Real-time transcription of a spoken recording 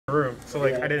room, so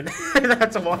like I didn't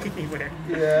have to walk anywhere.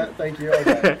 Yeah, thank you.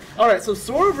 Okay. All right, so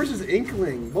Sora versus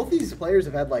Inkling. Both these players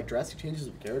have had like drastic changes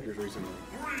of characters recently.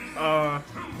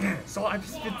 So I've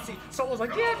just been seeing. So I was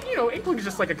like, yeah, you know, Inkling is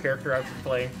just like a character I've been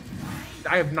playing.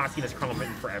 I have not seen his Crom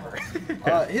in forever.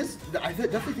 I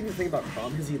definitely think the thing about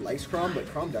Crom is he likes Crom, but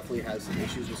Crom definitely has some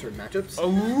issues with certain matchups.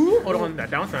 Oh, hold on, that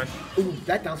down smash. Ooh,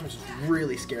 that down smash is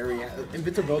really scary.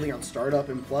 Invincibility on startup,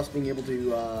 and plus being able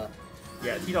to.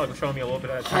 Yeah, tdog was showing me a little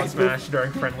bit of that down smash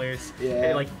during friendlies.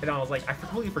 Yeah. And I was like, I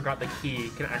completely forgot the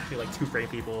key can actually like two-frame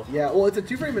people. Yeah, well, it's a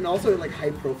two-frame and also like high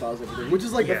profiles everything, which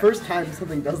is like the first time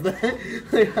something does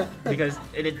that. Because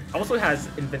it also has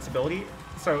invincibility,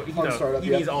 so you know startup,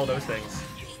 he needs all those things,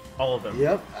 all of them.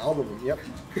 Yep, all of them. Yep.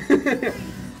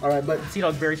 All right, but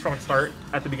tdog's very strong start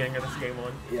at the beginning of this game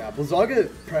one. Yeah, Blizzaga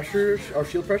pressure or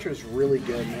shield pressure is really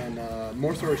good, and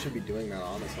more Sora should be doing that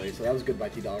honestly. So that was good by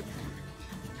tdog.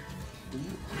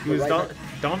 He was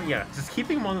just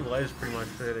keeping him on the ledge pretty much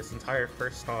for this entire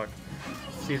first stock.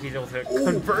 See if he's able to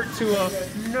convert to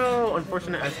a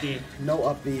unfortunate SD. No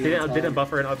up B. Didn't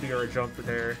buffer an up B or a jump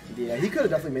there. Yeah, he could have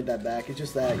definitely made that back. It's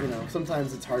just that, you know,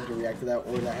 sometimes it's hard to react to that,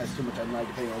 or that has too much unlag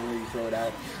depending on where you throw it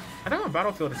out. I think on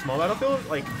Battlefield, a small Battlefield,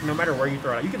 like, no matter where you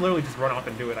throw it out, you can literally just run off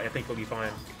and do it. I think it'll be fine.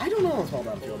 I don't know on small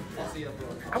Battlefield.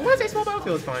 I want to say small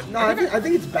Battlefield is fine. No, I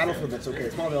think it's Battlefield that's okay.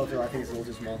 Small Battlefield, I think it's a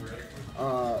little too small.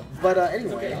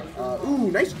 Anyway,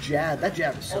 ooh, nice jab. That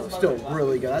jab is still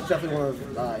really good. That's definitely one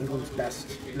of Inkling's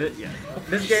best.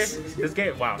 This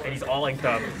game, wow, and he's all linked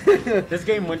up. This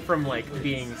game went from, like,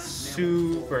 being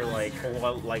super, like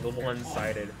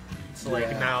one-sided. So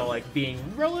like now like being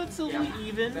relatively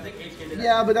even.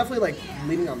 Yeah, but definitely like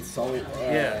leaning on Salt.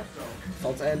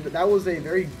 Salt's end. That was a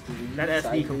very that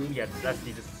SD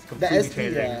SD just completely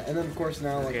changing. Yeah, and then of course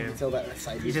now like you can tell that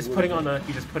side. He's just putting on the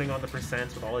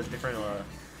percents with all his different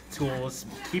tools,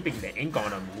 keeping the ink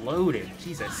on him loaded.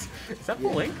 Jesus, is that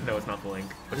full ink? No, it's not full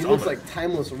ink. He looks like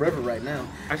Timeless River right now.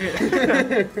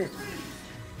 Actually.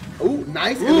 Oh,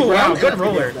 nice. Ooh, wow, good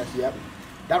roller. Yep.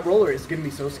 That roller is going to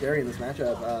be so scary in this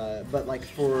matchup, but like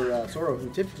for Sora, who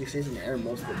typically stays in the air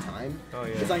most of the time,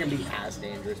 it's not going to be as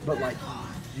dangerous. But like,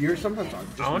 you're sometimes on.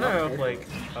 I don't know, like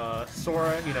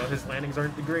Sora, you know, his landings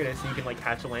aren't the greatest, so you can like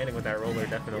catch a landing with that roller,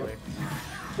 definitely.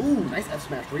 Yep. Ooh, nice F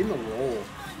smash, reading the roll.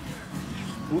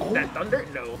 Ooh, that thunder?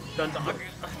 No, thunder.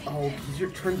 Oh, he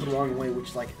turns the wrong way,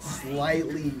 which like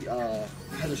slightly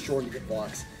has a short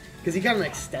hitbox, because he kind of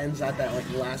extends at that like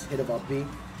last hit of up B.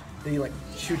 Then he like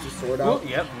shoots his sword out. Oh,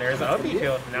 yep, and there's the up B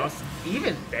kill. Now it's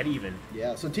even, dead even.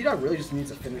 Yeah, so tdog really just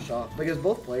needs to finish off because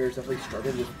both players definitely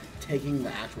struggled with taking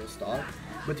the actual stock.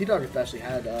 But tdog especially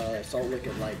had S4ltlick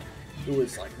at like it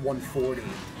was like 140.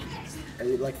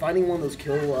 And, like finding one of those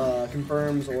kill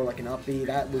confirms or like an up B,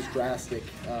 that was drastic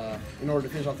in order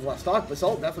to finish off the last stock. But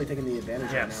S4ltlick definitely taking the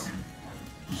advantage right now.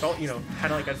 S4ltlick, you know,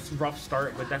 had like a rough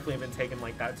start, but definitely been taking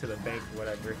like that to the bank or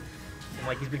whatever. And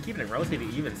like he's been keeping it relatively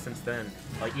even since then.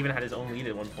 Like even had his own lead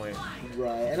at one point.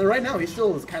 Right, and right now he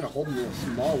still is kind of holding a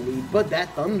small lead, but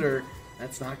that thunder,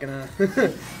 that's not gonna.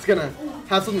 It's gonna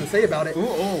have something to say about it. Ooh,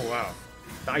 oh wow,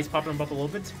 the ice popping him up a little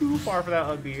bit too far for that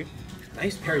up B.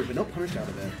 Nice parry, but no punish out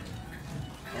of it.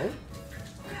 Oh,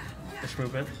 dash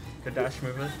movement, good dash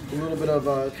movement. A little bit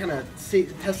of kind of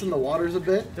testing the waters a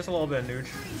bit. Just a little bit of nooch.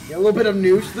 Yeah, a little bit of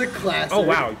nooch, the classic. Oh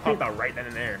wow, he popped out right then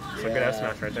and there. So good F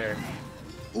smash right there.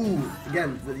 Ooh,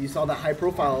 again, you saw that high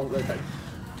profile,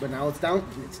 but now it's down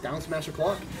smash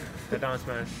o'clock. That down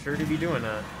smash sure to be doing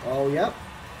that. Oh, yep.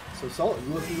 So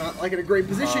S4ltlick looking not like in a great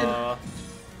position.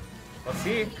 Let's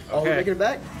see. Oh, we're making it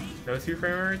back. No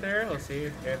two-framer right there. Let's see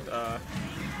if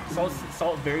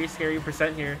S4ltlick very scary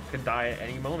percent here, could die at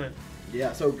any moment.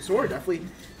 Yeah, so Sora definitely,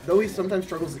 though he sometimes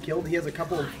struggles to kill, he has a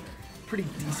couple of pretty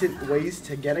decent ways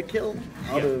to get a kill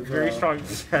out of very strong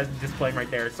displaying right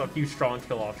there. So a few strong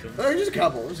kill options. Just a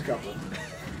couple.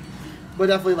 But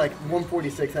definitely like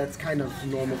 146. That's kind of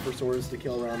normal for Soras to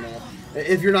kill around that.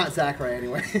 If you're not Sakurai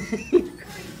anyway.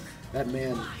 That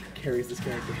man carries this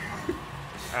character.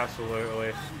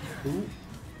 Absolutely. Ooh.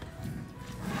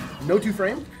 No two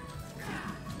frame.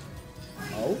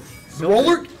 Oh, the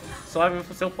roller. So I'm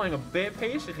still playing a bit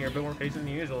patient here, a bit more patient than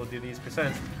usual to do these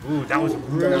percents. Ooh, that was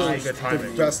really good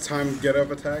timing. The best time get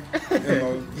up attack.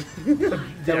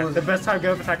 The best time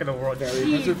get up attack in the world.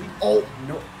 Oh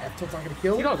no, F-tilt's not gonna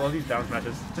kill. You don't love these down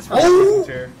smashes. Just for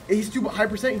here. He's too high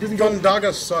percent. He doesn't go.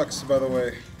 Gundaga sucks, by the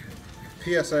way.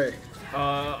 PSA.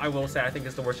 I will say I think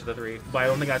it's the worst of the three, but I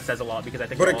don't think that says a lot because I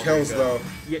think. But it kills though.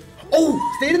 Yeah. Oh,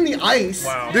 stayed in the ice.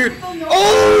 Wow. Dude.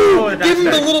 Oh, give him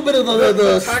a little bit of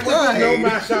the slide. No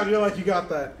mash out. You're like, you got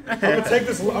that. I'm gonna take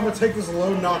this low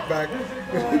knockback.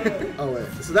 Oh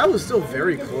wait, so that was still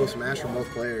very close match from both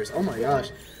players. Oh my gosh.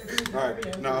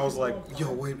 Alright, now I was like,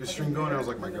 yo, wait, is stream going? I was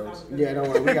like, my goes. Yeah, don't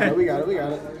worry, we got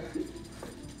it.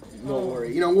 Don't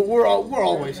worry. You know, we're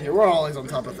always here. We're always on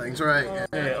top of things, right?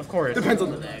 Yeah, of course. Depends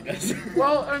on the day, I guess.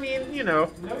 Well, I mean, you know,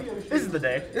 this is the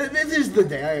day. This is the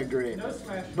day, I agree.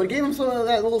 But it gave him some of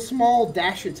that little small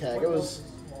dash attack. It was...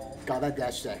 God, that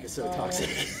dash attack is so toxic.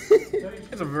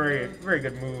 It's a very, very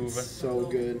good move. So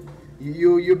good.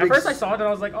 You At first I saw it and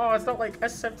I was like, oh, it's not like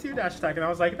SF2 dash attack. And I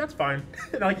was like, that's fine.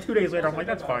 And like 2 days later, I'm like,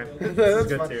 that's fine. This is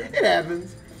good fine. too. It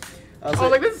happens. I was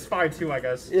like, this is fine too, I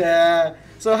guess. Yeah.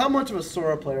 So how much of a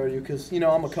Sora player are you? Because, you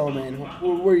know, I'm a co-main.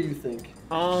 Where do you think?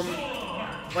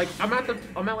 Like, I'm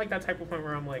at like that type of point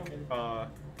where I'm like,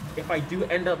 if I do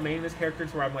end up maining this character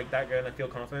to where I'm like that good and I feel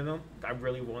confident in them, I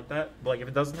really want that. But like, if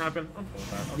it doesn't happen, I'm cool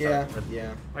with that.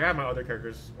 Yeah. Like, I have my other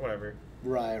characters, whatever.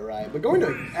 Right. But going to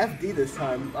FD this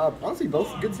time, honestly,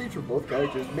 both good stage for both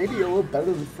characters. Maybe a little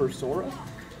better than for Sora.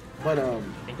 But,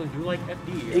 Inkling do like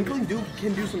FD. Inkling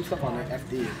can do some stuff on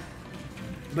FD.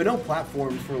 But no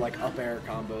platforms for like up air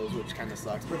combos, which kind of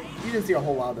sucks. But you didn't see a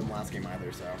whole lot of them last game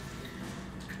either, so.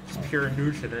 Just pure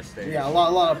nooch in this stage. Yeah, a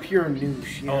lot of pure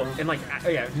nooch. You know? And like,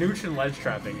 yeah, nooch and ledge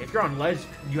trapping. If you're on ledge,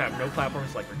 you have no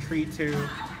platforms to like retreat to.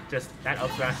 Just that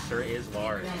up smash sure is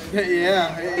large.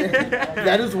 Yeah.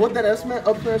 That is what that up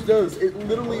smash does. It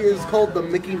literally is called the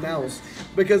Mickey Mouse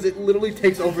because it literally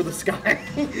takes over the sky.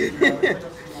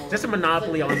 Just a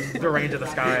monopoly on the range of the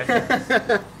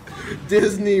sky.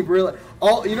 Disney really.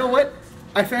 You know what?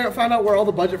 I found out where all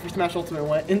the budget for Smash Ultimate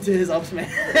went into his up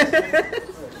smash.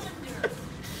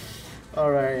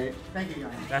 Alright. Thank you,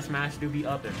 guys. That smash do be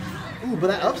up there. Ooh, but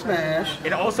that up smash.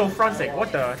 It also fronts it.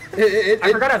 What the?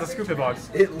 I forgot it has a scoop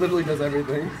hitbox. It literally does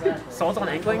everything. Salt on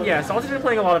Inkling? Yeah, Salt's been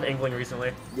playing a lot of Inkling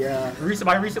recently. Yeah.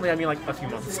 By recently, I mean like a few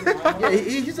months. Yeah,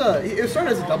 he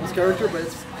started as a doubles character, but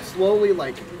it's slowly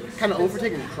like kind of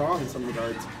overtaking Kron in some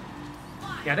regards.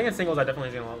 Yeah, I think in singles I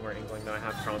definitely seen a lot more Inkling than I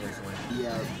have Tron recently.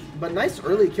 Yeah, but nice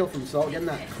early kill from Salt, getting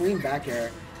that clean back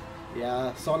air.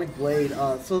 Yeah, Sonic Blade.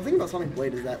 So the thing about Sonic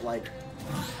Blade is that like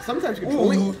sometimes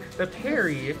controlling. Ooh, the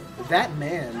parry. That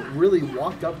man really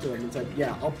walked up to him and said,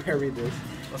 "Yeah, I'll parry this."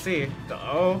 Let's see. The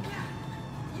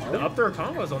up throw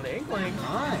combos on the Inkling.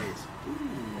 Nice.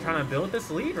 Trying to build this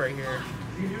lead right here.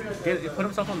 Put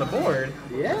himself on the board.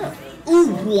 Yeah. Ooh,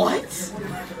 what?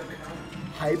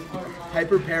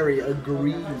 Hyper parry,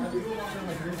 agreed.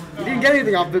 He didn't get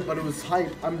anything off of it, but it was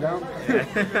hype. I'm down.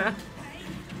 Yeah.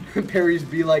 Parries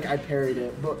be like, I parried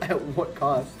it, but at what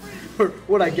cost? Or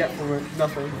what'd I get from it?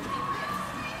 Nothing.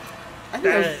 I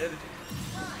think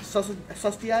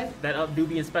Sustiai? That up do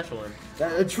being special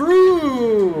in.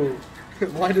 True!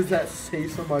 Why does that say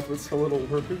so much with so little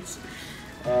words?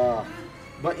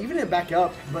 But even it back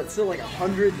up, but still like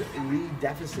 100 lead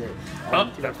deficit. Oh,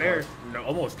 that fair. No,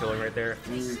 almost killing right there.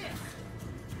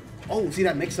 Oh, see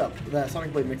that mix-up, that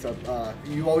Sonic Blade mix-up.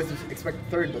 You always expect the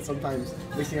third, but sometimes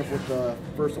mixing up with the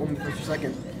only the first or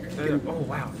second. Oh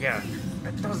wow, yeah.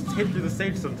 That doesn't hit through the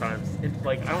stage sometimes. It's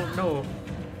like I don't know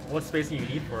what spacing you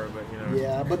need for it, but you know.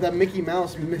 Yeah, but that Mickey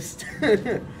Mouse missed.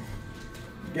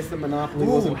 Guess the Monopoly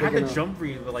Ooh, wasn't had big the enough. jump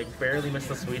read, but like barely missed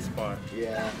the sweet spot.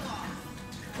 Yeah.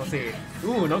 Let's see.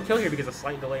 Ooh, no kill here because of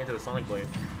slight delay into the Sonic Blade.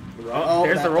 Oh,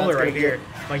 there's the roller right good. here.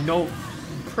 Like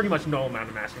pretty much no amount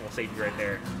of mashing will save you right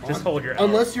there. Just hold your L.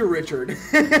 Unless you're Richard.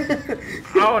 I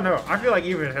don't know. I feel like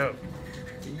even him.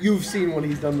 You've seen what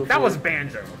he's done before. That was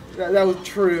Banjo. That was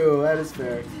true. That is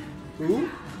fair. Ooh.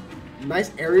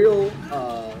 Nice aerial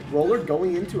roller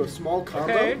going into a small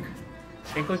combo. Okay.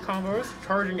 Inkling combos,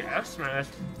 charging F smash.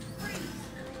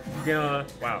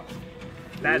 Wow.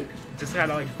 That just had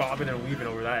like bobbing and weaving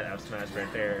over that F smash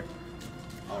right there.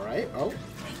 Alright. Oh.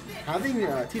 Having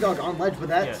tdog on ledge, but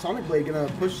that Sonic Blade gonna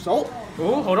push Salt.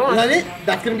 Ooh, hold on. Is that it?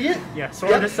 That's gonna be it? Yeah,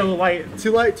 Sora is so light.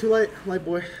 Too light, light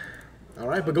boy.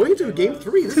 Alright, but going into game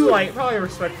 3. Too light, probably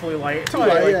respectfully light. Too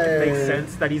Probably, light, like, makes yeah.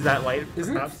 sense that he's that light.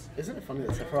 Isn't it funny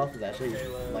that Sephiroth is actually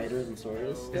lighter than Sora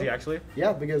is? Is he actually?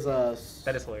 Yeah, because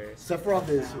that is hilarious. Sephiroth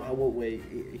is wait,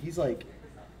 he's like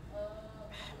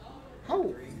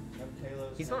how?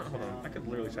 He's not. Hold on, I could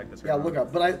literally check this. Yeah, look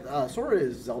up. But Sora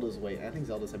is Zelda's weight. I think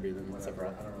Zelda's heavier than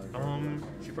Sephiroth.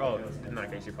 She probably. In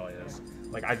that case, she probably is.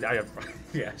 Like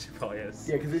yeah, she probably is.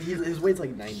 Yeah, because his weight's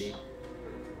like 90.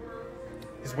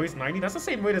 His weight's 90. That's the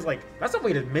same weight as like. That's the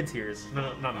weight of mid tiers.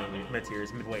 No, not mid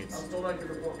tiers. Mid weights. Still like the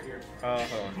report here. Hold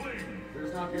on.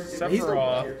 There's not here.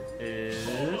 Sephiroth is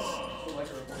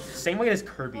same weight as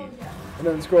Kirby. And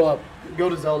then scroll up. Go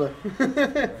to Zelda.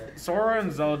 Sora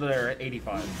and Zelda are at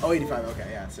 85. Oh, 85. Okay,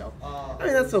 yeah. So, I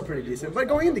mean, that's still pretty decent. But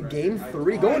going into game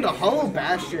 3, going to Hollow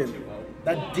Bastion,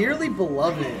 that dearly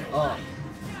beloved.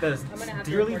 the I'm gonna have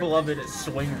to dearly report beloved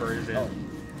swing version. Oh,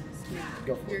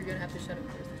 go for You're it. gonna have to shut up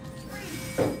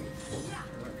first.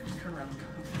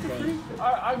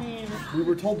 I mean, We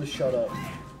were told to shut up.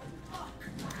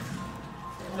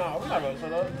 no, we're not gonna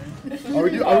shut up.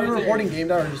 Are we reporting game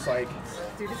down or just like?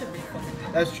 Dude, it's a big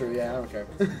fucking. That's true. Yeah, I don't care.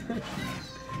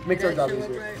 Makes our job Show up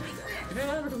easier. right. Do they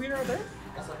not have a computer out there?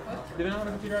 Do they not have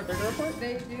a computer out there to report?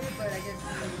 They do, but I guess.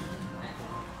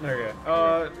 There you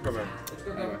go. Go back.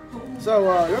 Anyway. So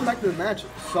going back to the match,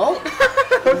 Salt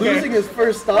Okay. losing his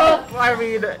first stop. Well, I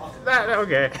mean, that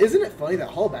okay. Isn't it funny that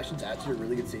Hall of Bastion's actually a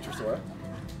really good stage for Sora?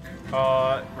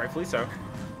 Rightfully so.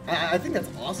 I think that's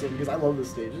awesome because I love this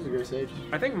stage. This is a great stage.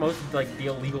 I think most like the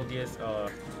illegal DS. I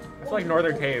feel like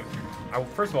Northern Cave.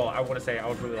 First of all, I want to say I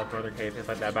would really love Northern Cave if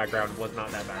like that background was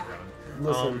not that background.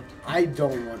 Listen, I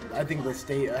don't want. I think the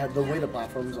state, the way the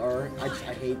platforms are, I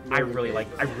hate. I really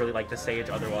like the stage.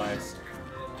 Otherwise,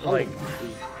 like,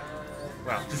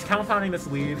 wow, just compounding this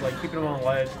lead, like keeping him on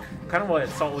ledge, kind of what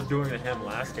Salt was doing to him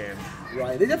last game.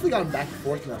 Right, they definitely got him back and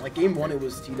forth now. Like game 1, it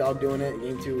was tdog doing it.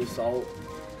 Game 2 was Salt.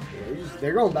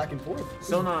 They're going back and forth.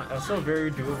 Still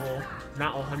very doable.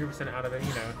 Not 100% out of it, you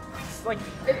know. It's like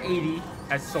at 80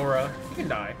 as Sora, he can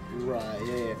die. Right,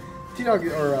 yeah. T-Dog's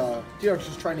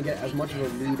just trying to get as much of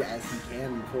a lead as he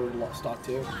can before stock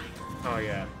 2. Oh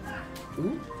yeah.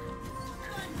 Ooh.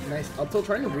 Nice. I'm still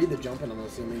trying to read the jumping, I'm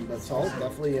assuming, but Salt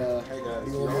definitely Hey guys,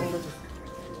 being a little more.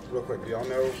 real quick, do y'all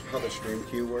know how the stream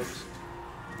queue works?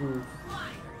 Hmm.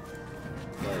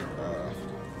 Like,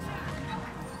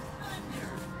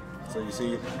 so you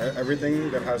see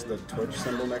everything that has the Twitch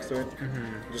symbol next to it,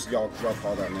 just y'all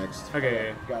call that next.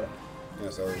 Okay. Got it. Yeah,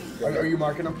 so Are you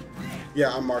marking them?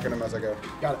 yeah, I'm marking them as I go.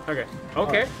 Got it.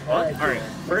 Okay. Alright, All right.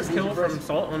 cool. First kill from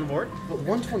Salt on the board. But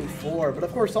 124, but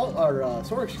of course,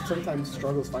 Sora sometimes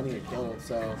struggles finding a kill,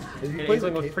 so if he And plays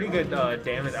Inkling a with pretty good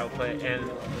damage output, and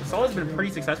Salt has been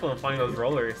pretty successful in finding those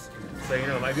rollers. So you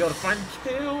know, might be able to find a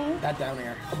kill. that down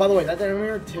air. Oh, by the way, that down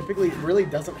air typically really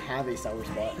doesn't have a sour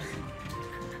spot.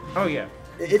 Oh yeah.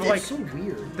 It's like so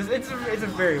weird. it's a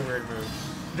very weird move.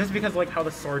 Just because like how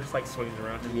the sword just like swings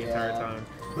around him the entire time.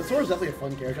 But Sora's definitely a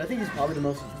fun character. I think he's probably the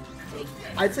most.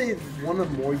 I'd say one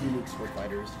of the more unique sword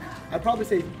fighters. I'd probably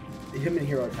say him and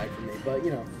Hero are tied for me, but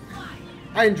you know,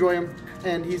 I enjoy him,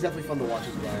 and he's definitely fun to watch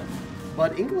as well.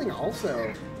 But Inkling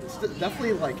also,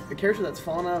 definitely like a character that's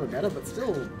fallen out of the meta, but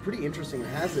still pretty interesting and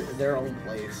has their own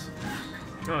place.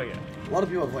 Oh yeah. A lot of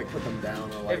people have like put them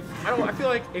down or like. I feel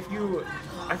like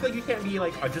you can't be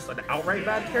like just an outright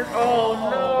bad character. Oh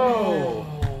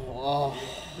no. Oh,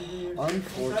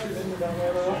 unfortunate.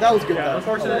 That was good. Yeah, though.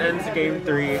 unfortunate ends to game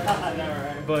 3,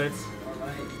 but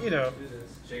you know.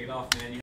 Shake it off, man.